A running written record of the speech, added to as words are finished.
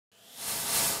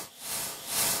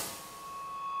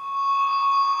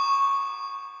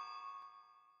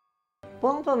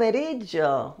Buon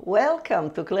pomeriggio! Welcome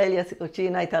to Clelia's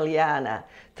Cucina Italiana.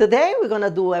 Today we're going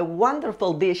to do a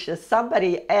wonderful dish.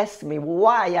 Somebody asked me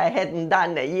why I hadn't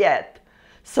done it yet.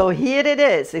 So here it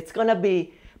is. It's going to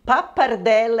be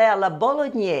Pappardelle alla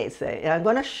Bolognese. And I'm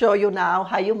going to show you now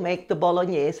how you make the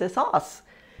Bolognese sauce.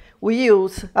 We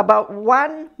use about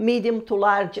 1 medium to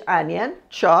large onion,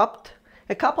 chopped,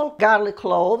 a couple garlic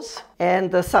cloves,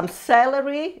 and some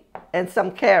celery and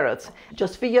some carrots.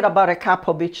 Just figure about a cup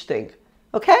of each thing.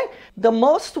 Okay? The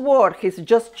most work is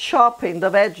just chopping the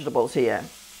vegetables here.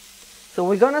 So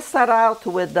we're going to start out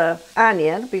with the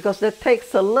onion because that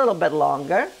takes a little bit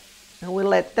longer. And we'll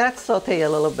let that saute a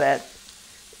little bit.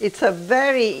 It's a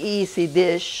very easy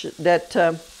dish that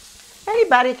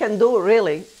anybody can do,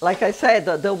 really. Like I said,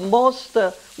 the most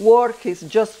work is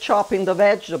just chopping the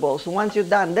vegetables. Once you've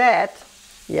done that,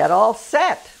 you're all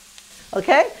set.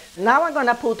 Okay? Now I'm going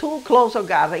to put 2 cloves of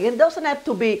garlic. It doesn't have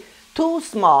to be too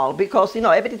small because, you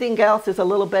know, everything else is a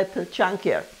little bit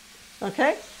chunkier.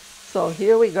 Okay? So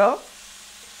here we go.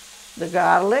 The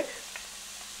garlic.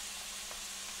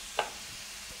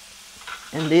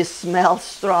 And this smells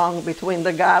strong between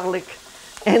the garlic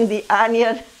and the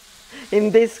onion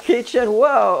in this kitchen.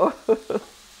 Whoa!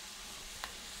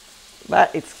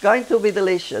 But it's going to be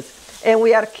delicious. And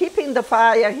we are keeping the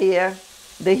fire here,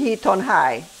 the heat on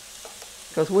high,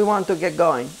 because we want to get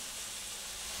going.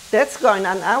 That's going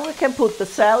on. Now we can put the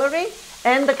celery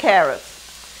and the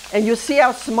carrots. And you see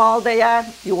how small they are?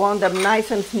 You want them nice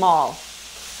and small.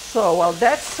 So while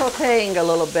that's sauteing a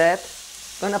little bit,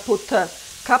 I'm going to put a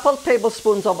couple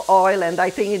tablespoons of oil, and I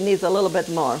think it needs a little bit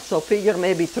more. So figure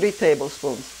maybe 3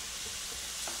 tablespoons.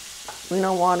 We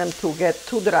don't want them to get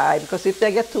too dry, because if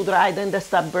they get too dry, then they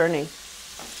start burning.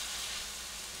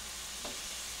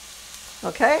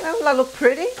 Okay, doesn't that look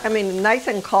pretty? I mean, nice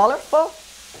and colorful.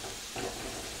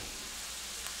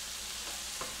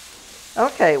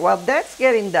 Okay, well, that's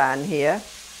getting done here.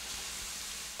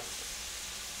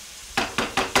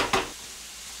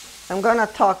 I'm going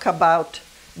to talk about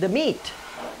the meat.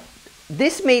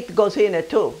 This meat goes in it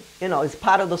too. You know, it's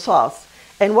part of the sauce.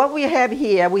 And what we have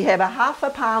here, we have a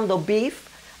 1/2 pound of beef,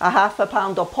 a 1/2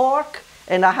 pound of pork,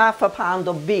 and a 1/2 pound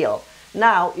of veal.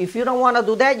 Now, if you don't want to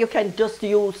do that, you can just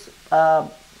use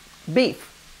beef.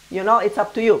 You know, it's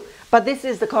up to you. But this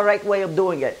is the correct way of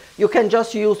doing it. You can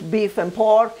just use beef and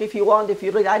pork if you want. If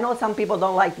you really, I know some people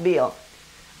don't like veal.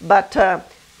 But,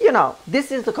 you know,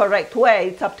 this is the correct way.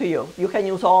 It's up to you. You can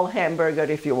use all hamburger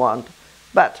if you want.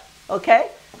 But,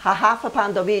 okay, a 1/2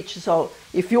 pound of each. So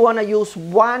if you want to use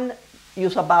one,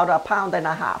 use about 1.5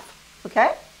 pounds.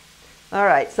 Okay? All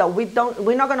right, so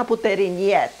we're not going to put that in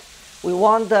yet. We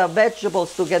want the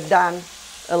vegetables to get done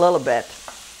a little bit.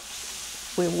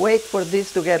 We wait for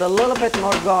this to get a little bit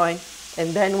more going,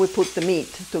 and then we put the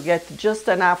meat to get just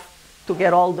enough to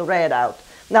get all the red out.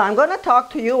 Now I'm going to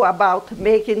talk to you about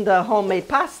making the homemade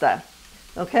pasta.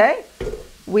 Okay?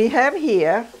 We have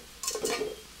here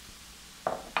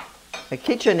a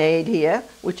KitchenAid here,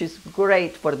 which is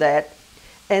great for that.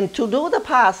 And to do the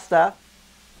pasta,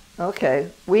 okay,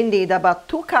 we need about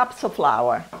 2 cups of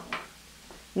flour.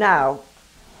 Now,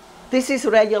 this is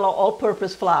regular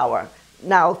all-purpose flour.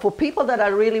 Now, for people that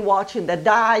are really watching the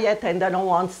diet and they don't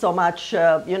want so much,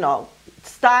 you know,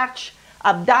 starch,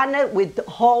 I've done it with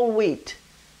whole wheat.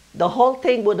 The whole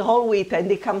thing with whole wheat,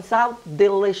 and it comes out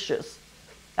delicious.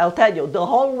 I'll tell you, the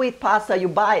whole wheat pasta you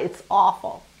buy, it's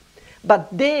awful. But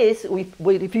this,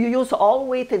 if you use all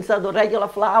wheat instead of regular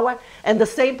flour, and the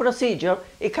same procedure,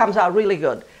 it comes out really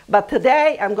good. But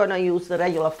today, I'm going to use the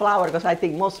regular flour because I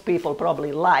think most people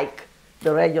probably like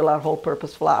the regular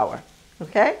whole-purpose flour.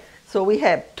 Okay? So we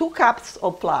have 2 cups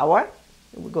of flour.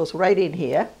 It goes right in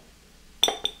here.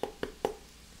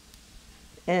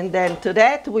 And then to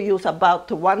that, we use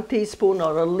about 1 teaspoon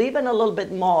or even a little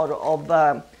bit more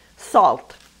of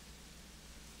salt.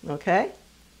 Okay?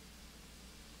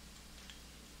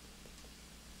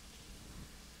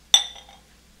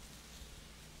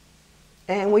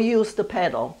 And we use the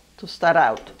pedal to start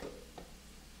out.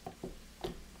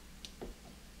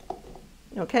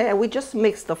 Okay, and we just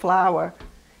mix the flour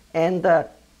and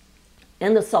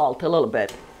the salt a little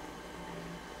bit.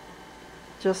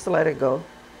 Just let it go.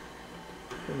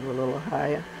 Go a little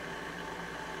higher.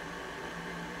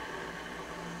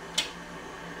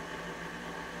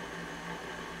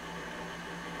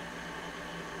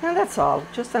 And that's all,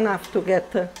 just enough to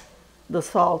get the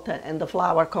salt and the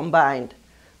flour combined.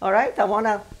 All right, I want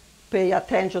to pay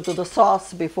attention to the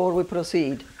sauce before we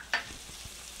proceed.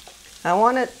 I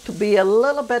want it to be a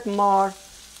little bit more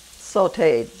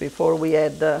sauteed before we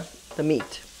add the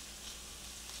meat.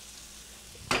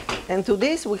 And to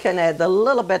this we can add a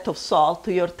little bit of salt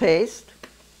to your taste.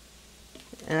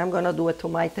 And I'm gonna do it to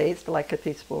my taste, like a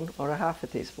teaspoon or a half a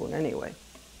teaspoon anyway.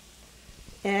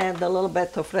 And a little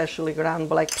bit of freshly ground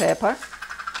black pepper.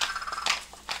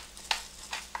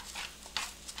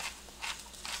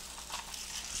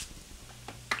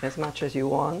 As much as you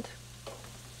want.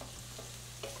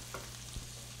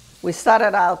 We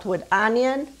started out with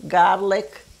onion,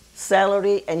 garlic,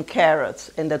 celery, and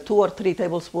carrots, and the 2 or 3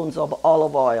 tablespoons of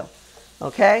olive oil,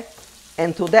 okay?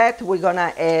 And to that, we're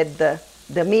gonna add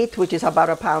the meat, which is about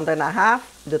 1.5 pounds,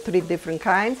 the 3 different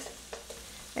kinds.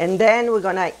 And then we're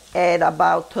gonna add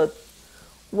about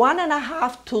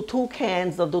 1.5 to 2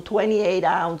 cans of the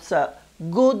 28-ounce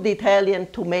good Italian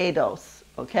tomatoes,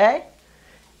 okay?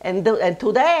 And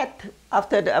to that,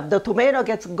 after the tomato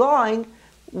gets going,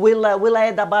 we'll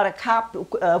add about a cup,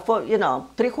 for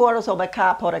 3/4 of a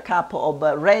cup or a cup of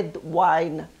red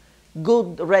wine,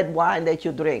 good red wine that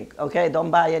you drink. Okay,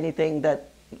 don't buy anything that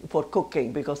for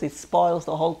cooking because it spoils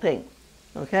the whole thing.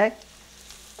 Okay,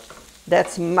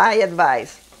 that's my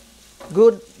advice.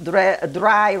 Good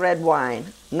dry red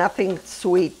wine, nothing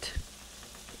sweet.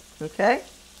 Okay.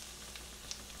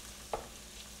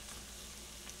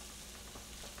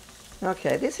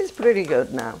 Okay, this is pretty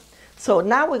good now. So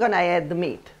now we're gonna add the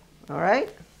meat, all right?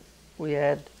 We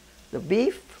add the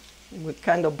beef, we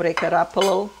kind of break it up a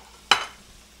little.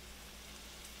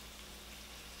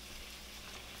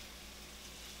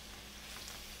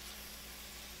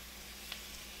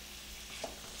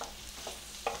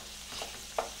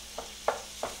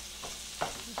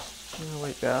 There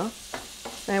we go.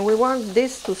 And we want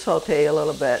this to saute a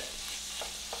little bit.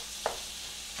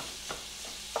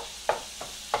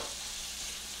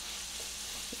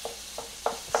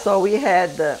 So we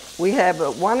have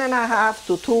 1.5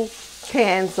 to 2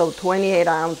 cans of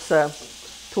 28-ounce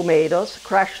tomatoes,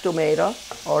 crushed tomato,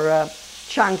 or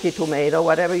chunky tomato,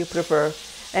 whatever you prefer.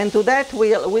 And to that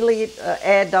we'll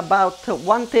add about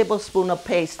 1 tablespoon of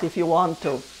paste if you want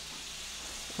to.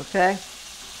 Okay?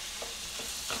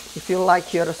 If you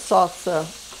like your sauce a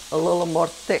little more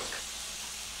thick.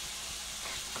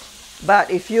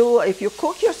 But if you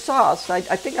cook your sauce, I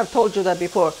think I've told you that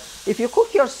before, if you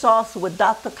cook your sauce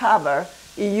without the cover,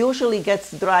 it usually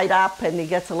gets dried up and it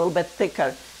gets a little bit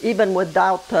thicker, even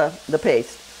without the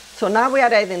paste. So now we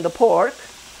are adding the pork.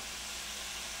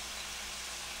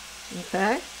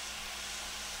 Okay.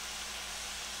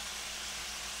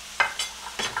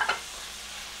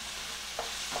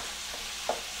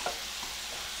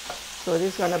 So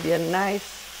this is going to be a nice,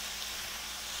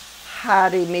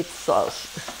 hearty meat sauce.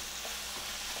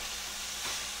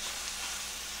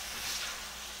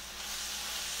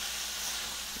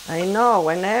 I know,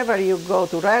 whenever you go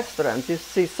to restaurants, you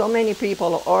see so many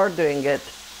people ordering it,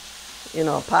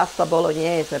 pasta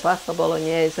bolognese.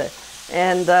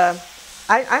 And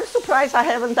I'm surprised I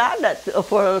haven't done that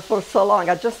for so long.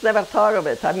 I just never thought of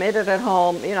it. I made it at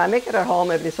home. I make it at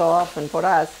home every so often for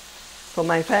us, for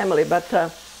my family. But I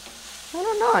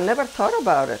don't know, I never thought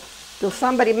about it till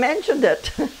somebody mentioned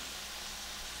it.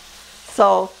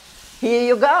 So here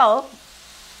you go.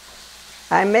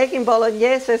 I'm making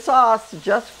bolognese sauce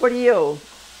just for you.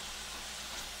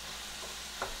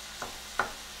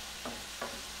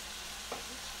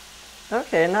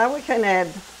 Okay, now we can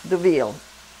add the veal.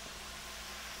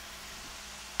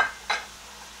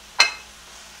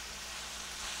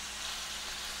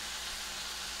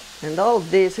 And all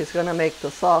this is going to make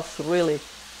the sauce really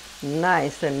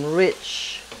nice and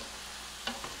rich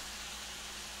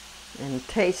and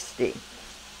tasty.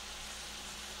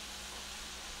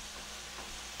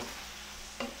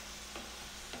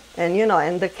 And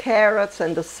and the carrots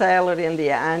and the celery and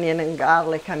the onion and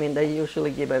garlic, they usually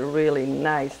give a really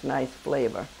nice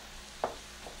flavor.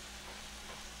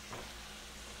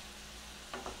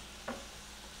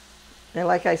 And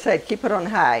like I said, keep it on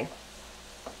high.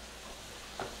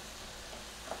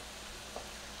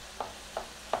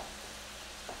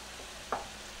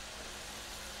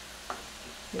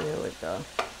 Here we go.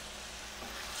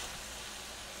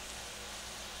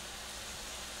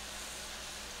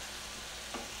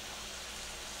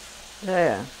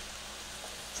 There.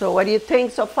 So what do you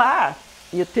think so far?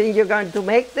 You think you're going to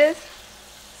make this?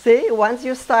 See, once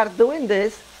you start doing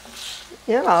this,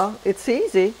 it's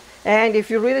easy. And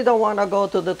if you really don't want to go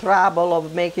to the trouble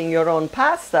of making your own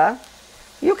pasta,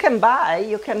 you can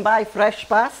buy fresh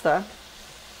pasta,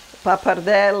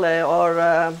 pappardelle,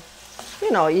 or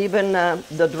even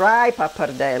the dry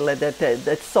pappardelle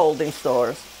that's sold in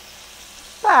stores.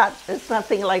 But it's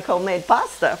nothing like homemade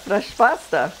pasta, fresh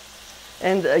pasta.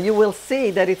 And you will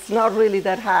see that it's not really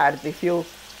that hard if you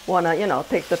want to,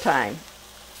 take the time.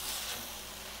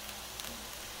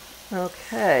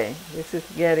 Okay, this is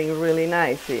getting really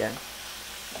nice here.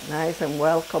 Nice and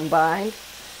well combined.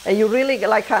 And you really,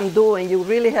 like I'm doing, you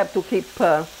really have to keep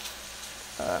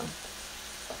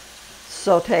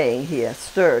sauteing here,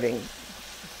 stirring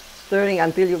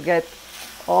until you get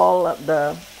all of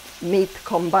the meat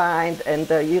combined and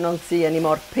you don't see any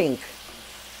more pink.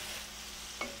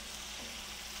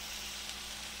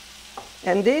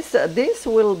 And this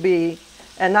will be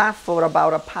enough for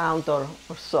about a pound or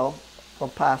so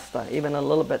of pasta, even a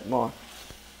little bit more.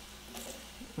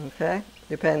 Okay,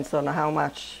 depends on how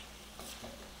much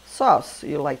sauce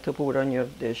you like to put on your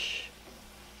dish.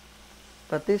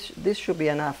 But this should be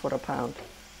enough for a pound.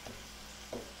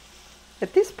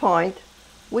 At this point,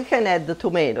 we can add the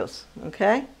tomatoes,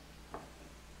 okay?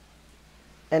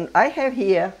 And I have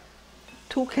here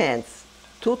 2 cans,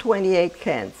 228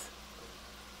 cans.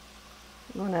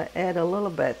 I'm gonna add a little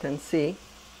bit and see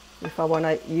if I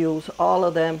wanna use all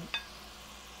of them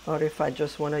or if I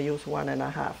just wanna use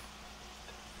 1.5.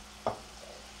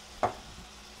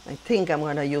 I think I'm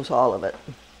gonna use all of it.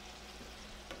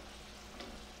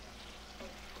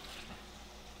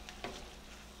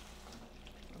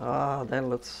 Oh, that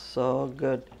looks so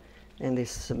good. And it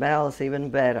smells even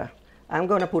better. I'm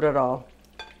gonna put it all.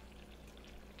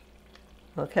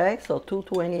 Okay, so 2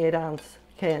 28-ounce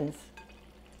cans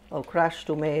of crushed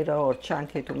tomato or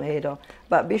chunky tomato.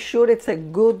 But be sure it's a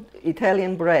good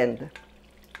Italian brand.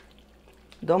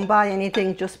 Don't buy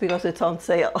anything just because it's on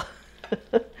sale.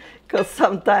 Because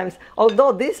sometimes,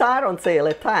 although these are on sale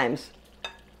at times,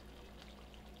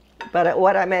 but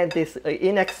what I meant is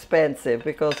inexpensive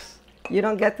because you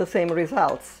don't get the same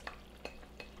results.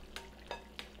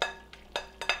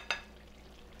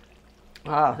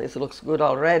 Ah, this looks good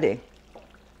already.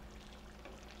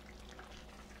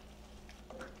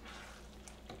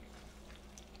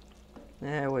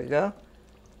 There we go.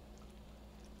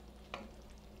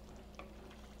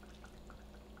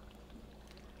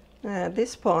 At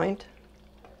this point,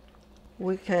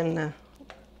 we can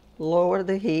lower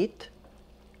the heat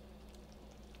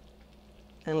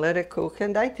and let it cook.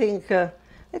 And I think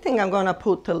I'm gonna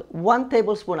put 1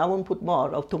 tablespoon, I won't put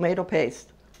more, of tomato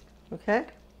paste, okay?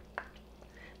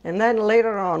 And then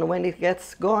later on, when it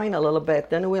gets going a little bit,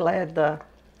 then we'll add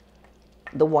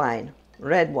the wine,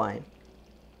 red wine.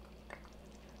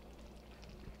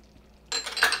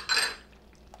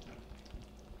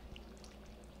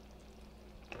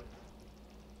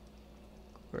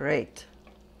 Great.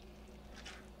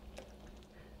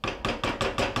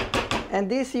 And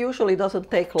this usually doesn't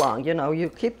take long. You know, you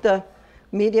keep the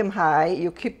medium high,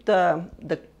 you keep the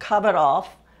cover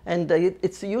off, and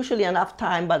it's usually enough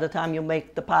time by the time you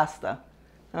make the pasta.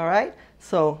 All right?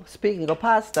 So speaking of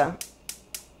pasta,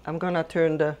 I'm gonna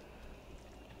turn the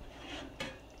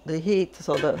heat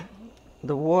so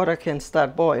the water can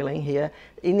start boiling here.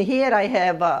 In here I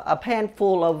have a pan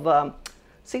full of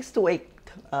 6 to 8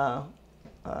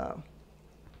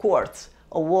 quarts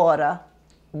of water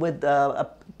with a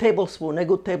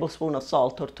good tablespoon of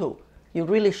salt or 2. You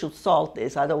really should salt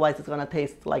this, otherwise it's gonna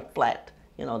taste like flat,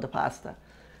 you know, the pasta.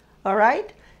 All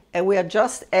right, and we are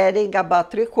just adding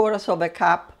about 3/4 of a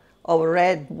cup of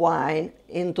red wine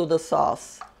into the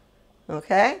sauce,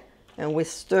 okay? And we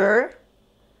stir,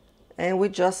 and we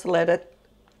just let it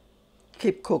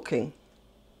keep cooking,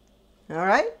 all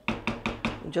right?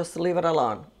 Just leave it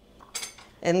alone.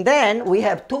 And then we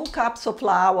have 2 cups of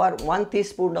flour, 1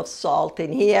 teaspoon of salt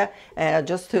in here.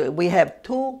 We have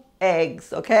 2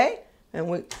 eggs, okay? And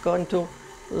we're going to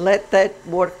let that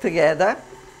work together.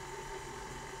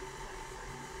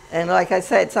 And like I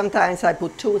said, sometimes I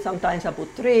put 2, sometimes I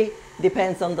put 3,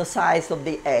 depends on the size of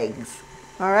the eggs,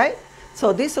 all right?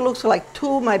 So this looks like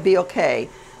 2 might be okay.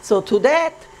 So to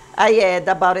that, I add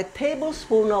about a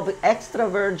tablespoon of extra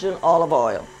virgin olive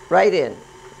oil, right in,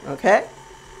 okay?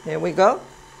 Here we go.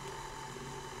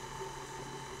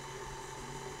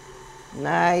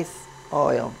 Nice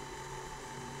oil.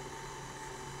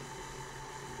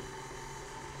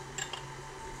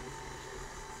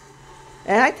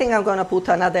 And I think I'm gonna put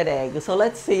another egg. So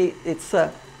let's see, it's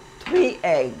 3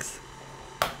 eggs.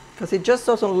 Because it just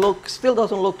doesn't look, still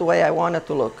doesn't look the way I want it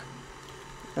to look.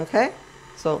 Okay?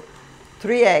 So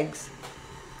 3 eggs,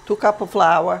 2 cups of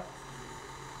flour,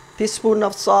 teaspoon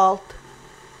of salt,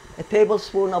 a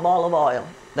tablespoon of olive oil.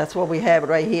 That's what we have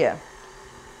right here.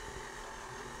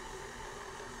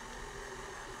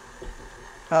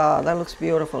 Oh, that looks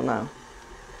beautiful now.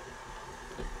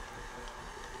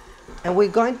 And we're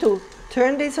going to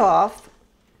turn this off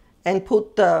and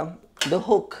put the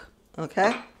hook,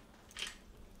 okay?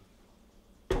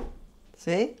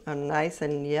 See, how nice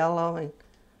and yellow and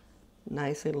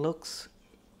nice it looks.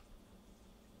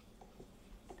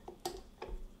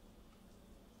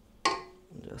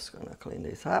 I'm just gonna clean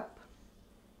this up.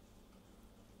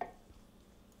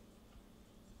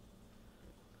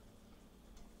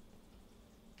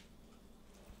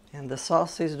 the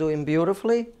sauce is doing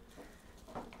beautifully.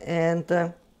 And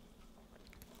at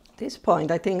this point,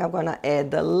 I think I'm gonna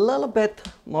add a little bit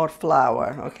more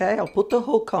flour, okay? I'll put the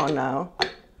hook on now.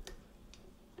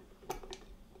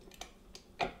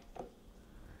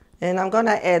 And I'm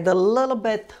gonna add a little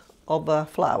bit of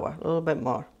flour, a little bit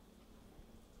more.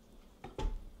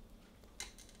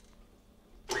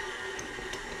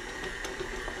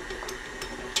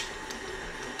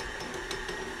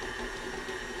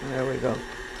 There we go.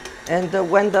 And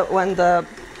when the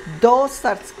dough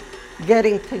starts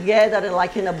getting together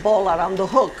like in a ball around the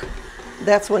hook,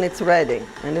 that's when it's ready.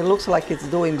 And it looks like it's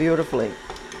doing beautifully.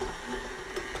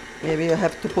 Maybe you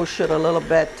have to push it a little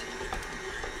bit.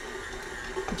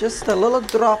 Just a little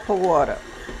drop of water.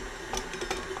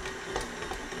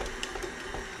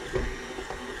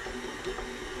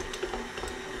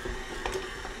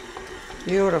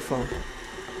 Beautiful.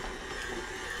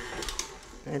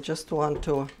 I just want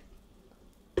to,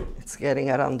 it's getting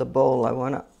around the bowl. I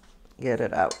want to get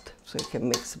it out so it can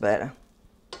mix better.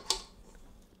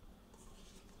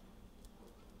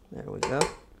 There we go.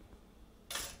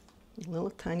 A little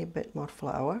tiny bit more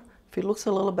flour. If it looks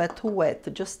a little bit too wet,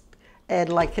 just add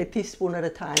like a teaspoon at a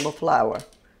time of flour.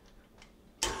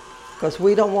 Because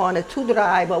we don't want it too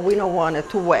dry, but we don't want it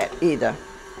too wet either.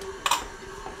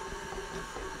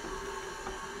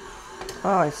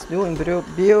 Oh, it's doing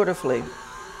beautifully.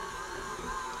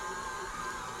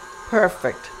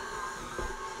 Perfect.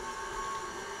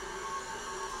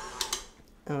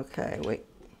 Okay, wait.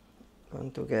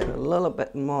 Want to get a little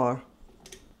bit more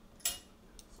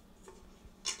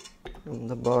on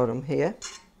the bottom here.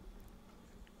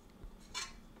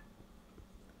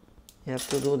 You have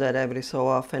to do that every so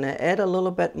often. And add a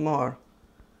little bit more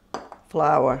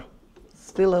flour.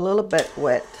 Still a little bit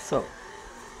wet, so.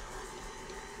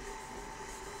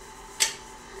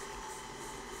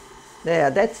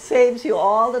 There, that saves you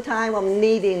all the time of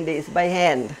kneading this by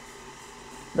hand.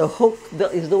 The hook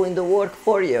is doing the work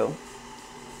for you.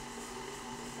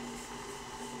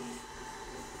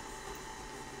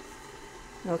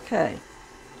 Okay.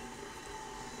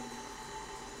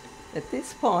 At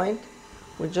this point,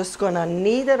 we're just gonna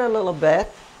knead it a little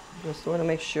bit. Just wanna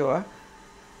make sure.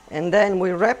 And then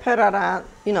we wrap it around,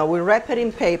 we wrap it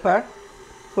in paper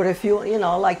for a few,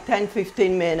 like 10,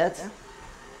 15 minutes.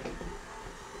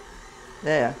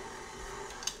 There.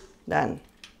 Done.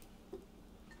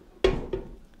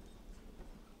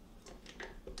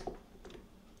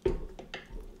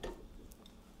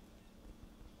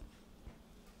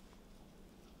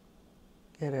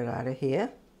 Get it out of here.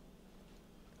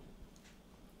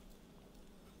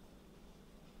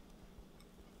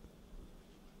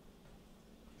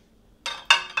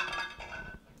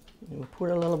 And put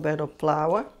a little bit of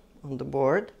flour on the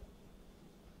board.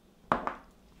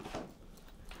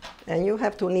 And you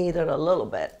have to knead it a little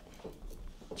bit,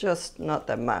 just not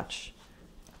that much.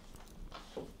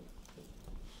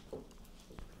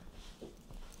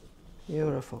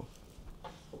 Beautiful.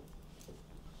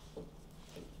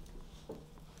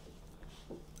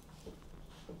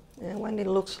 And when it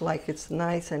looks like it's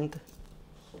nice and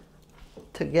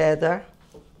together,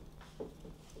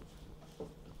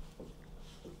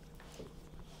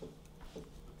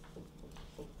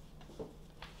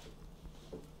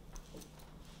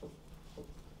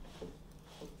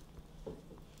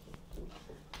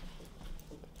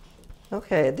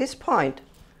 okay, at this point,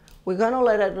 we're gonna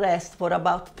let it rest for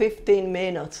about 15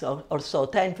 minutes or so,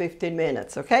 10, 15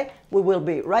 minutes, okay? We will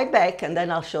be right back and then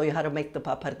I'll show you how to make the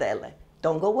pappardelle.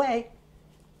 Don't go away.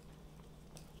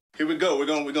 Here we go, we're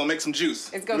gonna make some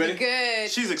juice. It's gonna be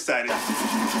good. She's excited. A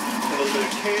little bit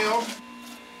of kale.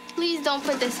 Please don't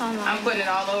put this on. I'm putting it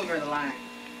all over the line.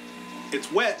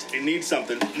 It's wet, it needs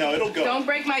something. No, it'll go. Don't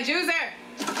break my juicer.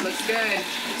 Looks good.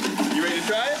 You ready to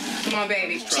try it? Come on,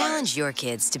 baby. Challenge your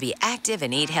kids to be active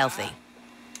and eat healthy.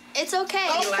 It's okay.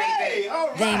 Okay, all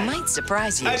right. They might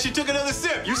surprise you. Hey, she took another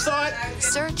sip. You saw it?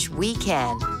 Search We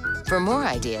Can for more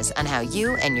ideas on how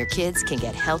you and your kids can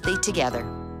get healthy together.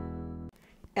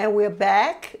 And we're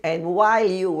back, and while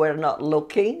you were not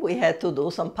looking, we had to do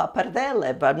some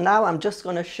pappardelle. But now I'm just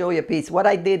gonna show you a piece. What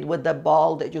I did with the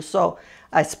ball that you saw,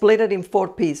 I split it in 4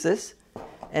 pieces.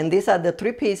 And these are the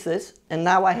 3 pieces. And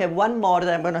now I have one more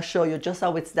that I'm gonna show you just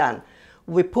how it's done.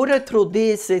 We put it through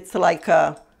this, it's like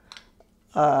a,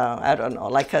 I don't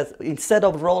know, instead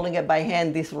of rolling it by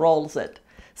hand, this rolls it.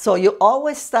 So you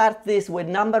always start this with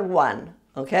number 1,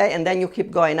 okay? And then you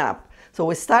keep going up. So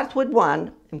we start with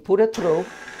 1 and put it through,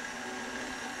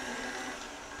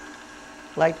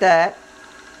 like that.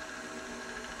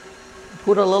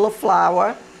 Put a little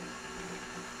flour,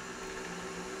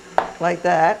 like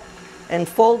that, and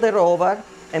fold it over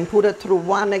and put it through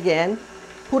 1 again,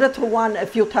 put it through one a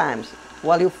few times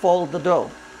while you fold the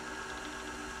dough.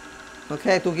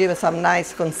 Okay, to give it some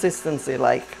nice consistency,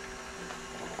 like.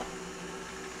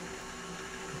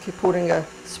 Keep putting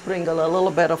sprinkle a little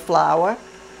bit of flour.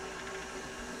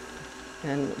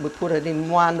 And we put it in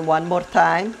one more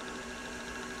time.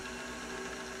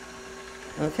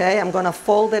 Okay, I'm gonna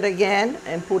fold it again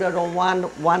and put it on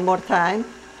one more time.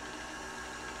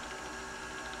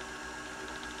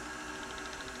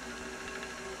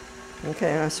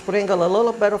 Okay, and sprinkle a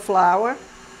little bit of flour.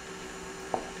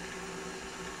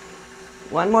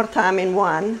 One more time in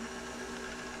one.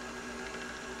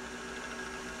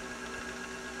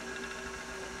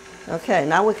 Okay,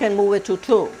 now we can move it to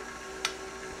two.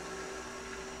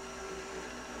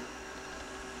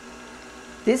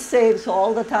 This saves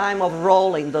all the time of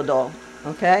rolling the dough,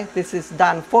 okay? This is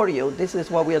done for you. This is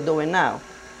what we are doing now.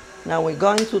 Now we're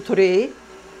going to three.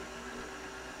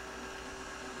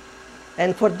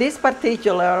 And for this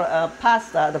particular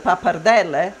pasta, the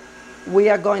pappardelle, we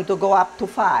are going to go up to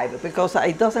 5 because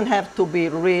it doesn't have to be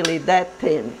really that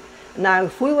thin. Now,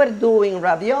 if we were doing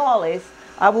raviolis,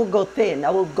 I would go thin. I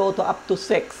would go to up to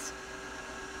 6.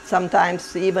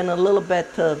 Sometimes even a little bit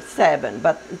 7,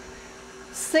 but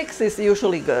 6 is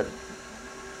usually good.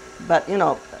 But you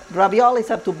know, raviolis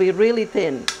have to be really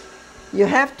thin. You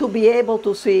have to be able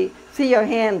to see your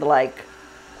hand like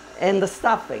in the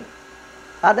stuffing.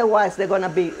 Otherwise they're gonna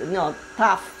be, you know,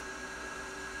 tough.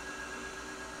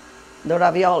 The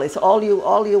raviolis,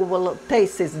 all you will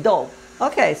taste is dough.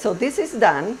 Okay, so this is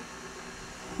done.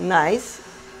 Nice.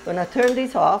 Gonna turn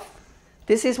this off.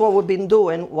 This is what we've been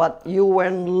doing, what you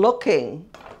weren't looking.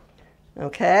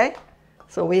 Okay?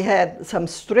 So we had some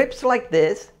strips like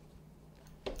this.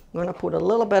 I'm gonna put a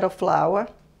little bit of flour.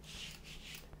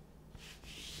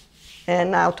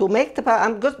 And now to make the,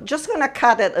 I'm just gonna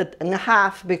cut it in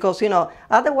half because, you know,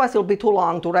 otherwise it'll be too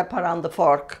long to wrap around the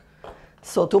fork.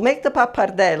 So to make the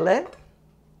pappardelle,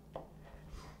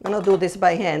 I'm gonna do this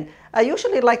by hand. I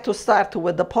usually like to start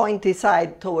with the pointy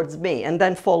side towards me and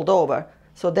then fold over.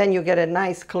 So then you get a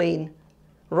nice clean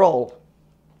roll.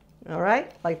 All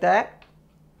right, like that.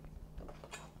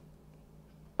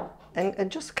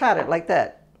 And just cut it like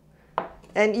that.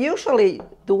 And usually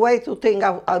the way to think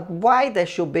how wide they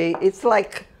should be, it's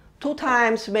like 2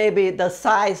 times maybe the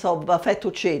size of a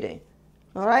fettuccine.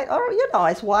 All right, or you know,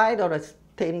 as wide or as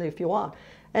thin if you want.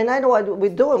 And I know what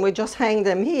we're doing, we just hang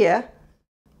them here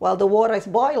while the water is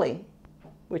boiling.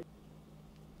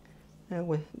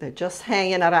 They're just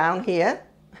hanging around here.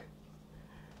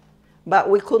 But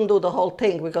we couldn't do the whole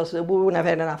thing because we wouldn't have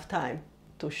had enough time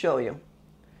to show you.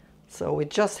 So we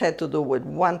just had to do with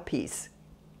one piece,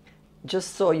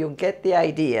 just so you get the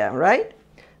idea, right?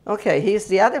 Okay, here's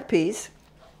the other piece.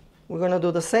 We're gonna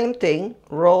do the same thing,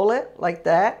 roll it like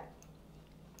that,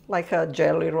 like a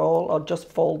jelly roll, or just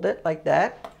fold it like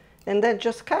that, and then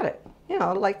just cut it, you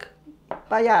know, like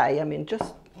by eye. I mean,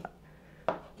 just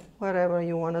whatever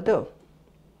you wanna do.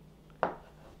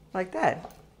 Like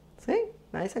that, see?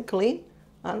 Nice and clean,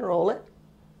 unroll it,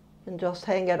 and just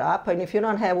hang it up. And if you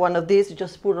don't have one of these,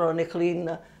 just put it on a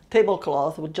clean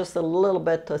tablecloth with just a little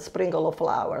bit, a sprinkle of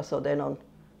flour so they don't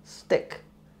stick,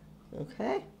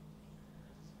 okay?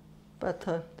 But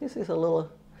this is a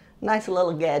nice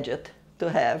little gadget to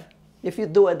have if you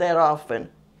do it that often.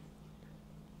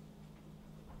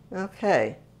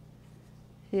 Okay,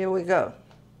 here we go.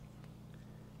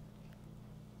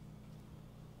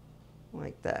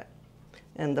 Like that.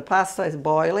 And the pasta is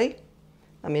boiling.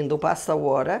 I mean, the pasta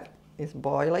water is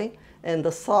boiling. And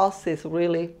the sauce is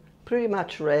really pretty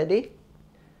much ready.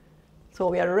 So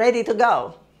we are ready to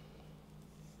go.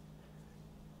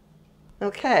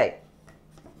 Okay.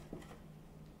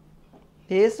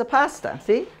 Here's the pasta,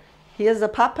 see? Here's the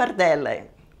pappardelle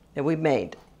that we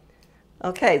made.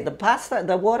 Okay, the pasta,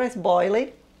 the water is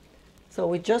boiling. So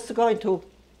we're just going to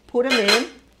put them in.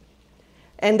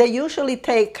 And they usually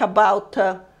take about,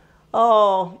 as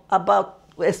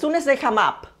soon as they come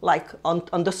up, like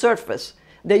on the surface,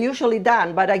 they're usually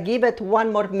done, but I give it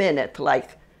 1 more minute.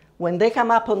 Like when they come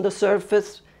up on the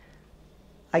surface,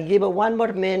 I give it 1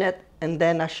 more minute and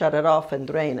then I shut it off and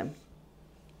drain them.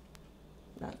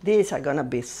 Now, these are gonna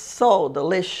be so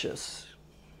delicious.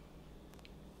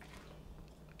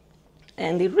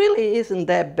 And it really isn't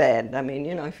that bad. I mean,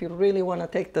 you know, if you really wanna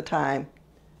take the time,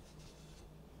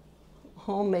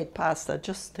 homemade pasta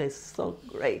just tastes so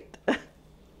great.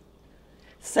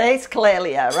 Says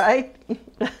Clelia, right?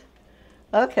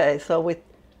 Okay, so we're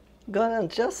gonna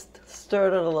just stir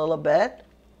it a little bit.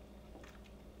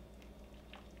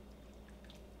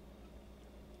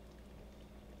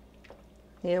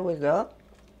 Here we go.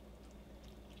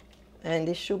 And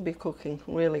it should be cooking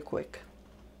really quick.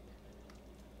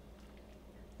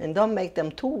 And don't make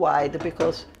them too wide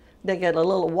because they get a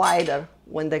little wider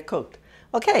when they're cooked.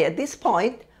 Okay, at this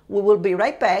point, we will be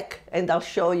right back and I'll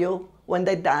show you when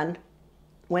they're done.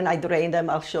 When I drain them,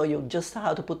 I'll show you just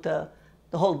how to put the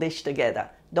whole dish together.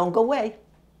 Don't go away.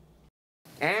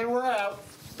 And we're out.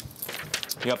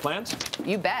 You got plans?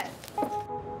 You bet.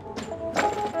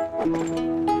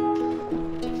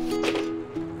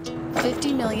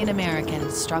 $50 million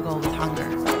Americans struggle with hunger,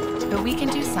 but we can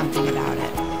do something about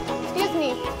it. Excuse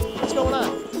me. What's going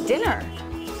on? Dinner.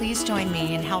 Please join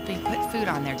me in helping put food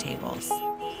on their tables.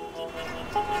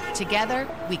 Together,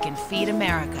 we can feed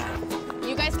America.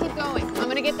 You guys keep going. I'm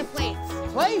gonna get the plates.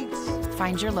 Plates?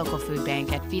 Find your local food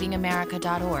bank at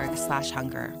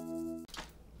feedingamerica.org/hunger.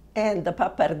 And the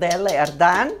pappardelle are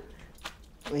done.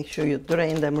 Make sure you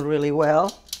drain them really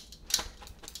well.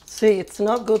 See, it's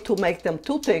not good to make them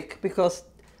too thick because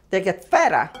they get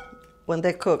fatter when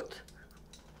they're cooked.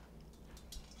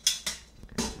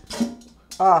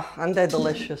 Oh, and they're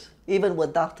delicious, even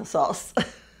without the sauce.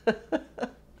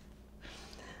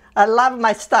 I love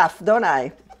my stuff, don't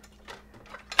I?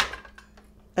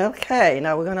 Okay,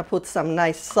 now we're gonna put some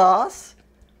nice sauce.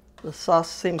 The sauce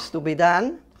seems to be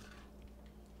done.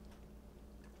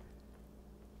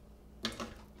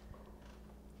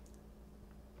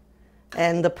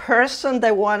 And the person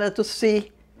that wanted to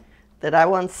see, that I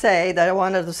won't say, that I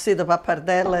wanted to see the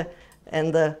pappardelle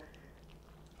and the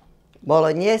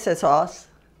Bolognese sauce,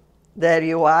 there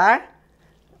you are.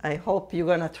 I hope you're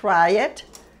gonna try it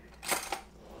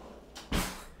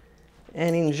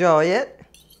and enjoy it.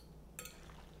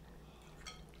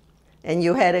 And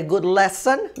you had a good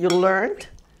lesson, you learned.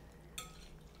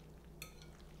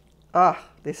 Oh,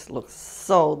 this looks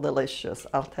so delicious,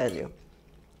 I'll tell you.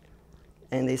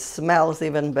 And it smells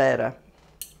even better.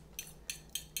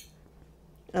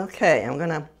 Okay, I'm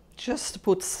gonna just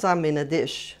put some in a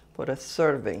dish for a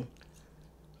serving.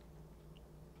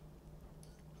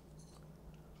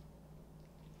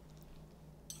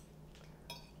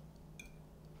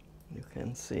 You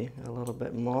can see a little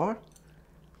bit more.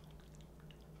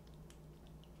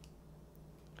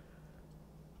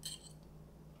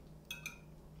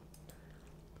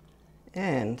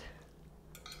 And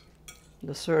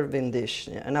the serving dish.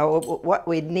 Now what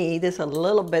we need is a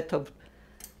little bit of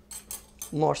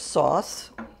more sauce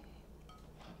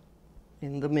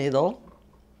in the middle.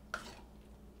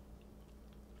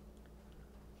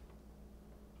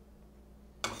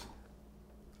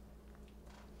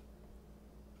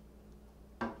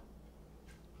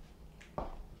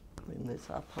 Clean this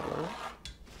up a little.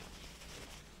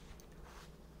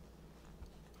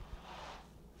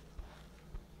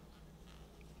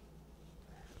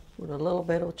 With a little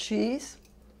bit of cheese.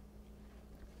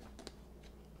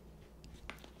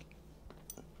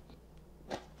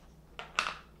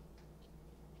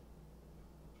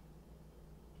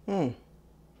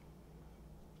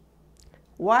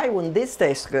 Why wouldn't this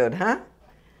taste good, huh?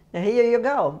 And here you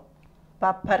go.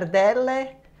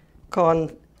 Pappardelle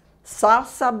con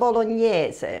salsa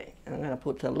bolognese. I'm going to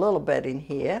put a little bit in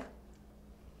here.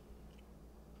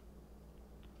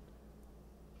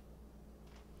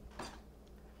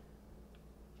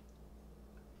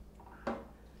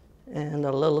 And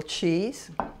a little cheese.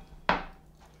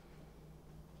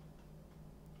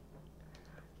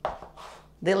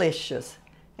 Delicious.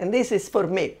 And this is for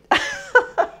me.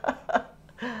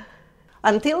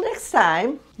 Until next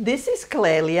time, this is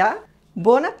Clelia.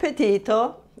 Buon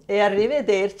appetito e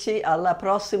arrivederci alla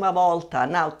prossima volta.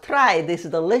 Now try this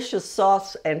delicious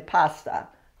sauce and pasta.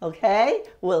 Okay?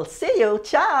 We'll see you.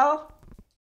 Ciao!